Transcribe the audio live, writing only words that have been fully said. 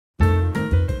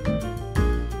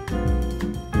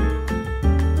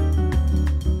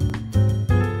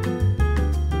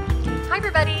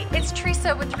it's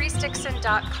Teresa with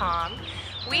ReStickson.com.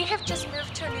 We have just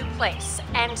moved to a new place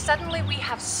and suddenly we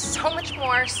have so much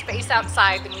more space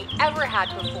outside than we ever had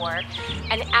before,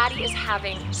 and Addie is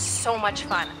having so much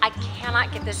fun. I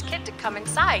cannot get this kid to come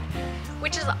inside,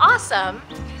 which is awesome,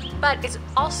 but it's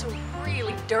also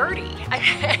really dirty.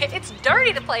 It's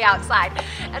dirty to play outside,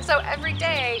 and so every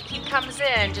day he comes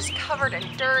in just covered in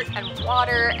dirt and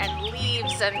water and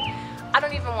leaves, and I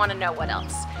don't even want to know what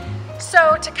else.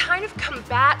 So to kind of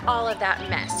combat all of that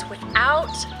mess without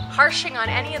harshing on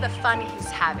any of the fun he's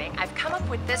having, I've come up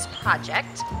with this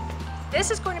project.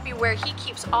 This is going to be where he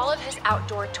keeps all of his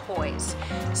outdoor toys.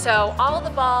 So all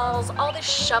the balls, all the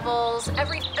shovels,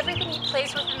 everything he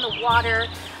plays with in the water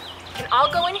can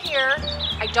all go in here.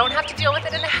 I don't have to deal with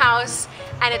it in the house,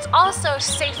 and it's also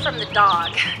safe from the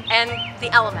dog and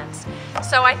the elements.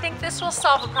 So I think this will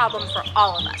solve a problem for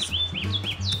all of us.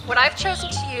 What I've chosen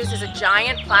to use is a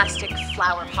giant plastic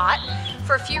flower pot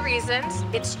for a few reasons.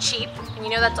 It's cheap, and you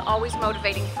know that's always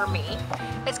motivating for me.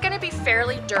 It's going to be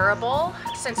fairly durable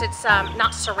since it's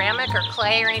not ceramic or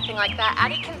clay or anything like that.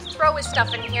 Addie can throw his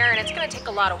stuff in here and it's going to take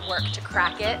a lot of work to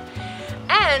crack it.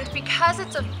 And because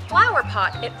it's a flower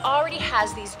pot, it already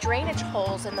has these drainage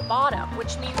holes in the bottom,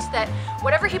 which means that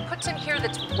whatever he puts in here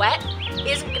that's wet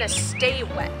isn't going to stay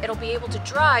wet. It'll be able to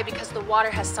dry because the water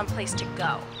has someplace to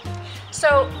go.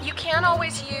 So you can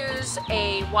always use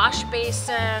a wash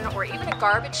basin or even a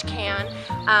garbage can,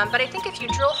 but I think if you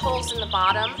drill holes in the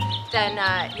bottom, then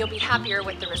you'll be happier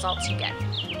with the results you get.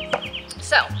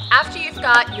 So after you've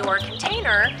got your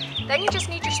container, then you just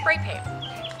need your spray paint.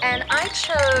 And I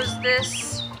chose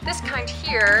this kind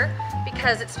here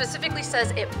because it specifically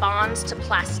says it bonds to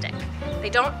plastic. They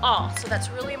don't all, so that's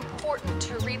really important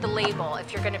to read the label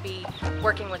if you're going to be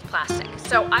working with plastic.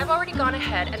 So I've already gone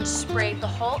ahead and sprayed the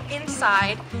whole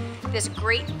inside this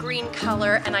great green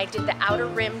color, and I did the outer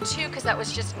rim too because that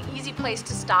was just an easy place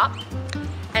to stop.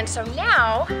 And so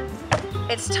now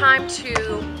it's time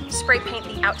to spray paint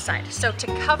the outside. So to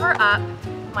cover up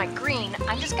my green,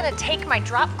 I'm just going to take my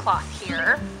drop cloth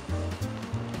here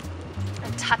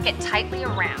and tuck it tightly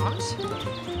around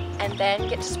and then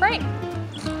get to spraying.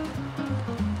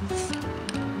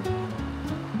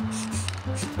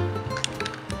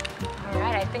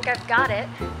 Alright, I think I've got it.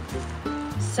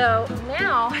 So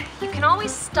now you can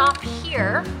always stop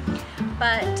here,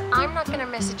 but I'm not going to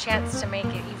miss a chance to make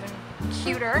it even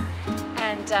cuter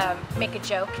and make a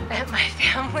joke at my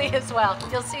family as well.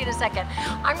 You'll see in a second.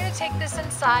 I'm going to take this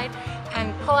inside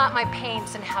and pull out my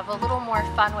paints and have a little more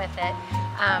fun with it.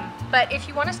 But if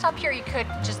you want to stop here, you could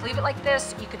just leave it like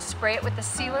this. You could spray it with a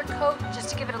sealer coat just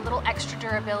to give it a little extra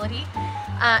durability.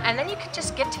 And then you could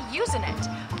just get to using it.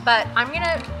 But I'm going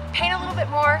to paint a little bit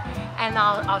more, and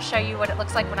I'll show you what it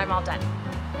looks like when I'm all done.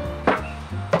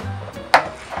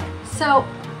 So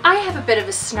I have a bit of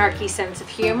a snarky sense of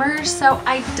humor, so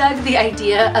I dug the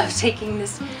idea of taking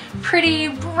this pretty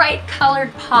bright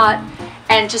colored pot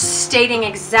and just stating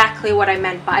exactly what I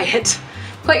meant by it.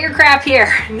 Put your crap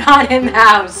here, not in the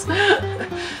house.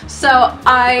 So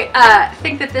I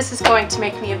think that this is going to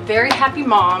make me a very happy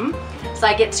mom, so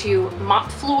I get to mop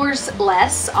floors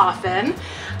less often.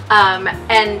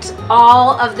 And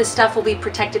all of the stuff will be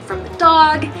protected from the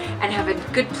dog and have a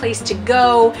good place to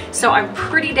go. So I'm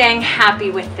pretty dang happy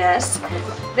with this.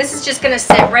 This is just gonna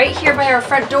sit right here by our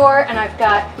front door, and I've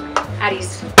got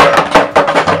Addie's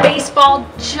baseball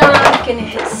junk and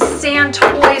his sand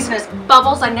toys and his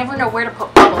bubbles. I never know where to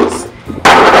put bubbles.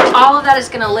 All of that is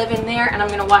gonna live in there, and I'm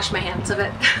gonna wash my hands of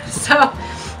it. So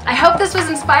I hope this was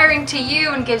inspiring to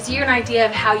you and gives you an idea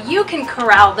of how you can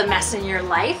corral the mess in your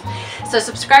life. So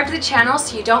subscribe to the channel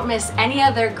so you don't miss any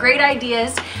other great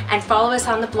ideas, and follow us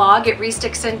on the blog at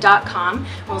ReStickson.com.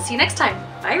 We'll see you next time.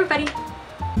 Bye everybody.